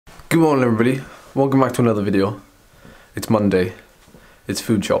Good morning everybody, welcome back to another video. It's Monday, it's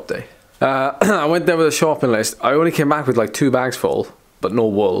food shop day. I went there with a shopping list. I only came back with like 2 bags full, but no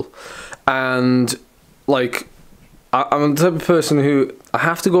wool. And like, I'm the type of person who, I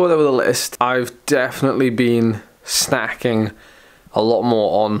have to go there with a list. I've definitely been snacking a lot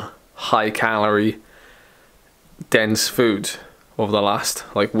more on high calorie, dense food over the last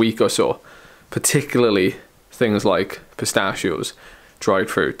like week or so. Particularly things like pistachios, dried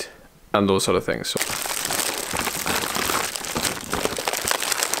fruit, and those sort of things. So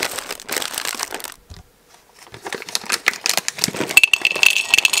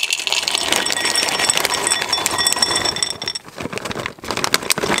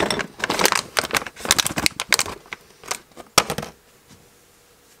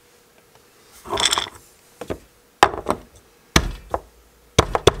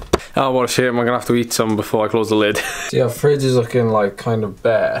oh, what a shame, I'm gonna have to eat some before I close the lid. So yeah, fridge is looking like kind of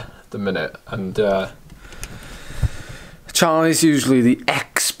bare at the minute, and Charlie's usually the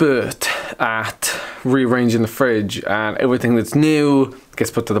expert at rearranging the fridge, and everything that's new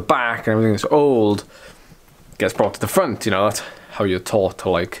gets put to the back and everything that's old gets brought to the front, you know, that's how you're taught to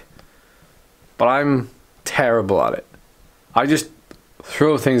like. But I'm terrible at it. I just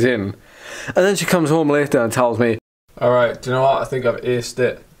throw things in, and then she comes home later and tells me, alright, do you know what, I think I've aced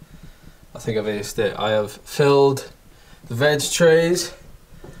it. I have filled the veg trays,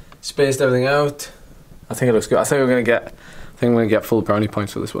 spaced everything out. I think it looks good. I think I'm gonna get full brownie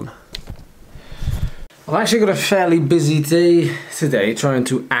points for this one. I've actually got a fairly busy day today, trying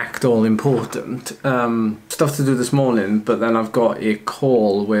to act all important. Stuff to do this morning, but then I've got a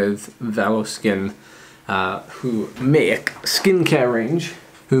call with Veloskin, who make skincare range,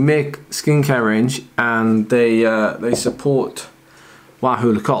 and they support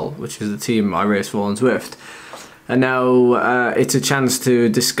Wahoo Lecol, which is the team I race for on Zwift. And now it's a chance to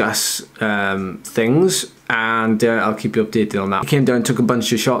discuss things, and I'll keep you updated on that. I came down and took a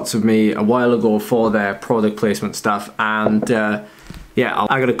bunch of shots of me a while ago for their product placement stuff, and yeah,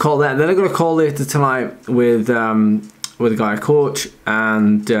 I got a call there. Then I got a call later tonight with a guy I coach,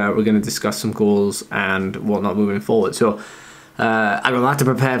 and we're going to discuss some goals and whatnot moving forward. So I got that to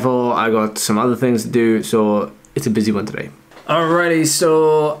prepare for, I got some other things to do, so it's a busy one today. Alrighty,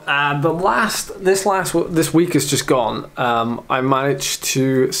 so this week is just gone. I managed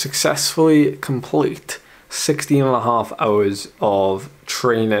to successfully complete 16.5 hours of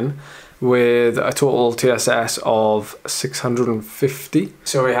training with a total TSS of 650.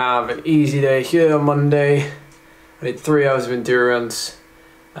 So we have an easy day here on Monday. I did 3 hours of endurance,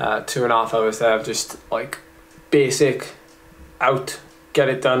 2.5 hours there of just like basic out, get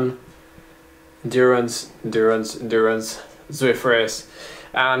it done, endurance. Zwift race.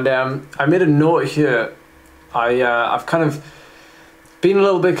 And I made a note here. I've kind of been a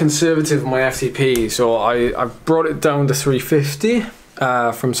little bit conservative with my FTP, so I brought it down to 350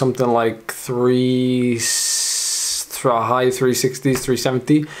 from something like high 360s,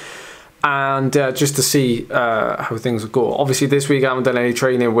 370, and just to see how things would go. Obviously this week I haven't done any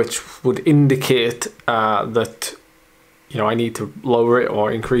training which would indicate that, you know, I need to lower it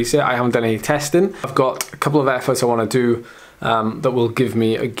or increase it. I haven't done any testing. I've got a couple of efforts I want to do that will give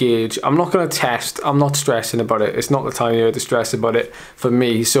me a gauge. I'm not going to test. I'm not stressing about it. It's not the time of year to stress about it for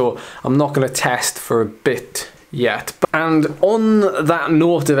me. So I'm not going to test for a bit yet. And on that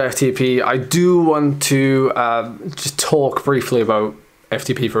note of FTP, I do want to just talk briefly about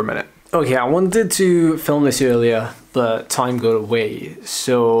FTP for a minute. Okay, I wanted to film this earlier, but time got away.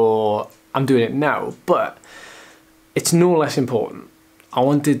 So I'm doing it now, but it's no less important. I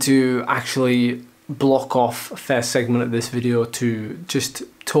wanted to actually block off a fair segment of this video to just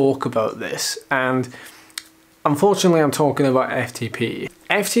talk about this, and unfortunately I'm talking about FTP.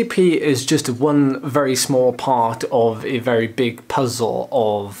 FTP is just one very small part of a very big puzzle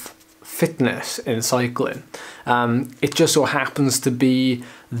of fitness in cycling. It just so happens to be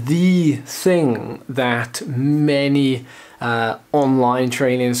the thing that many online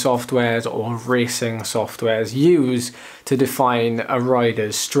training softwares or racing softwares use to define a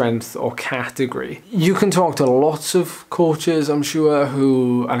rider's strength or category. You can talk to lots of coaches, I'm sure,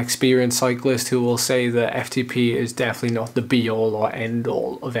 an experienced cyclist who will say that FTP is definitely not the be-all or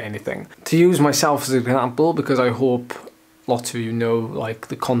end-all of anything. To use myself as an example, because I hope lots of you know like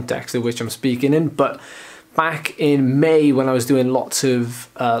the context in which I'm speaking in, but back in May when I was doing lots of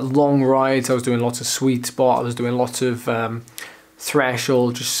long rides, I was doing lots of sweet spot, I was doing lots of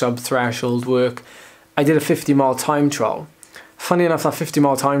threshold, just sub-threshold work, I did a 50-mile time trial. Funny enough, that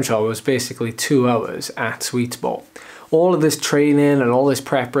 50-mile time trial was basically 2 hours at sweet spot. All of this training and all this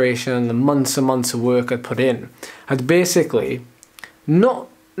preparation, the months and months of work I'd put in, had basically not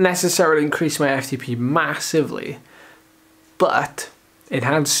necessarily increased my FTP massively, but it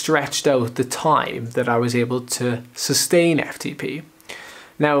had stretched out the time that I was able to sustain FTP.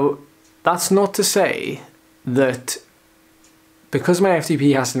 Now, that's not to say that because my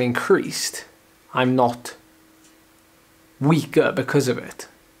FTP hasn't increased, I'm not weaker because of it.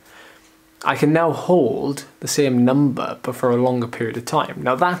 I can now hold the same number but for a longer period of time.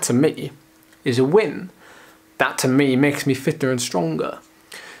 Now that to me is a win. That to me makes me fitter and stronger.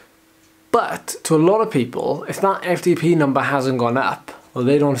 But to a lot of people, if that FTP number hasn't gone up, well,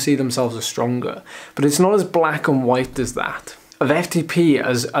 they don't see themselves as stronger. But it's not as black and white as that. Of FTP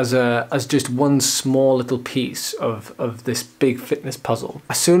as just one small little piece of this big fitness puzzle.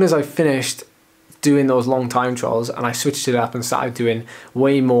 As soon as I finished doing those long time trials and I switched it up and started doing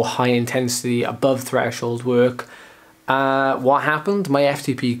way more high intensity, above threshold work, what happened? My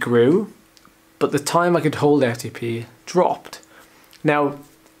FTP grew, but the time I could hold FTP dropped. Now,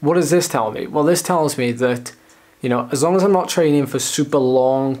 what does this tell me? Well, this tells me that, you know, as long as I'm not training for super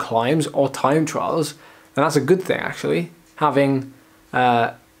long climbs or time trials, then that's a good thing actually. Having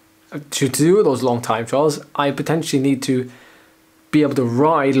to do those long time trials, I potentially need to be able to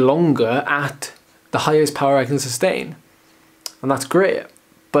ride longer at the highest power I can sustain. And that's great.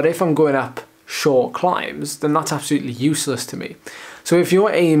 But if I'm going up short climbs, then that's absolutely useless to me. So if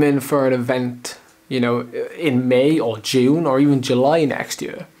you're aiming for an event, you know, in May or June or even July next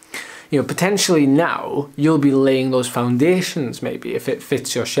year, you know, potentially now you'll be laying those foundations maybe if it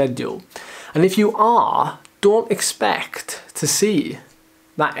fits your schedule. And if you are, don't expect to see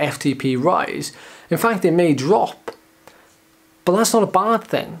that FTP rise. In fact, it may drop, but that's not a bad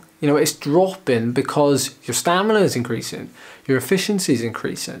thing. You know, it's dropping because your stamina is increasing, your efficiency is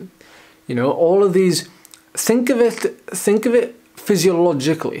increasing. You know, all of these, think of it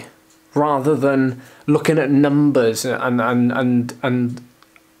physiologically rather than looking at numbers and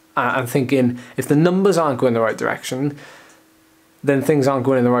thinking if the numbers aren't going the right direction, then things aren't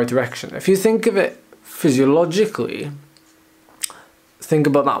going in the right direction. If you think of it physiologically, think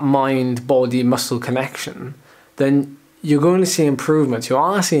about that mind, body, muscle connection, then you're going to see improvements. You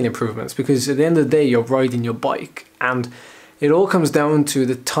are seeing improvements because at the end of the day, you're riding your bike, and it all comes down to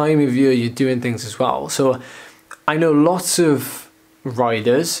the time of year you're doing things as well. So I know lots of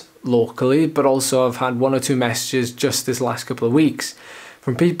riders locally, but also I've had one or two messages just this last couple of weeks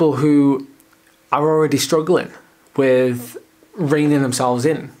from people who are already struggling with reining themselves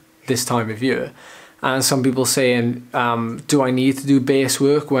in this time of year. And some people saying, do I need to do base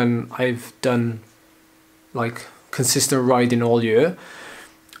work when I've done like consistent riding all year?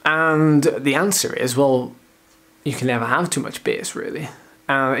 And the answer is, well, you can never have too much base really.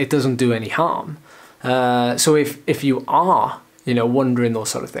 It doesn't do any harm. So if you are, you know, wondering those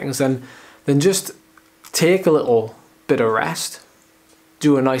sort of things, then just take a little bit of rest,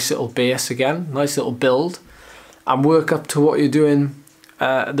 do a nice little base again, nice little build, and work up to what you're doing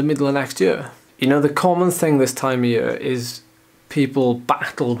at the middle of next year. You know, the common thing this time of year is people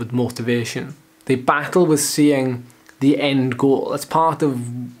battle with motivation. They battle with seeing the end goal. That's part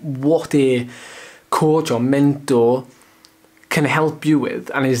of what a coach or mentor can help you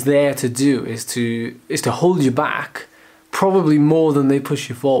with and is there to do, is to hold you back, probably more than they push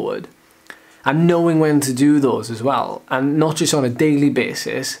you forward. And knowing when to do those as well, and not just on a daily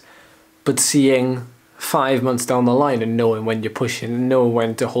basis, but seeing 5 months down the line and knowing when you're pushing and knowing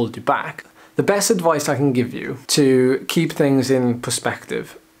when to hold you back. The best advice I can give you to keep things in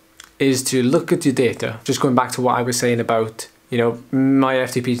perspective is to look at your data. Just going back to what I was saying about, you know, my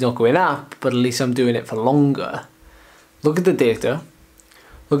FTP is not going up, but at least I'm doing it for longer. Look at the data,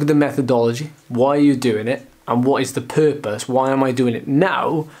 look at the methodology, why are you doing it, and what is the purpose? Why am I doing it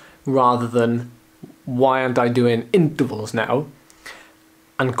now rather than why aren't I doing intervals now?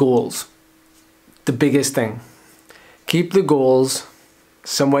 And goals. The biggest thing. Keep the goals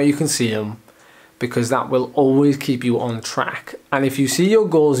somewhere you can see them, because that will always keep you on track. And if you see your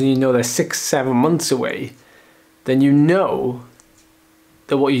goals and you know they're 6-7 months away, then you know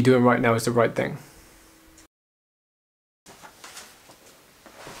that what you're doing right now is the right thing.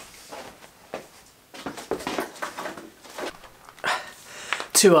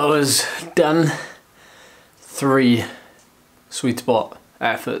 Two hours done, 3 sweet spot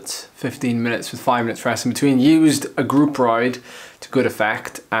efforts, 15 minutes with 5 minutes rest in between. Used a group ride to good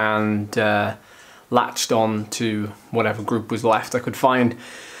effect and latched on to whatever group was left I could find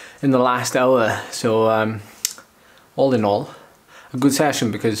in the last hour. So all in all, a good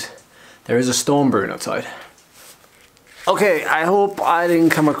session because there is a storm brewing outside. Okay, I hope I didn't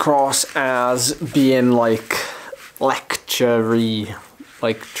come across as being like lecture-y,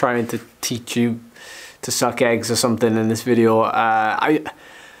 like trying to teach you to suck eggs or something in this video.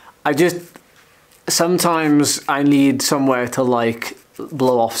 sometimes I need somewhere to like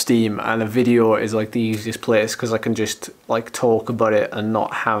blow off steam, and a video is like the easiest place because I can just like talk about it and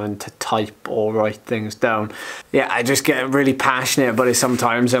not having to type or write things down. Yeah, I just get really passionate about it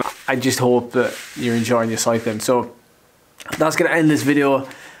sometimes, and I just hope that you're enjoying your cycling. So that's gonna end this video.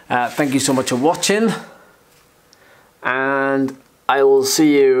 Thank you so much for watching, and I will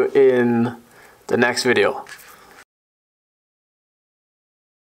see you in the next video.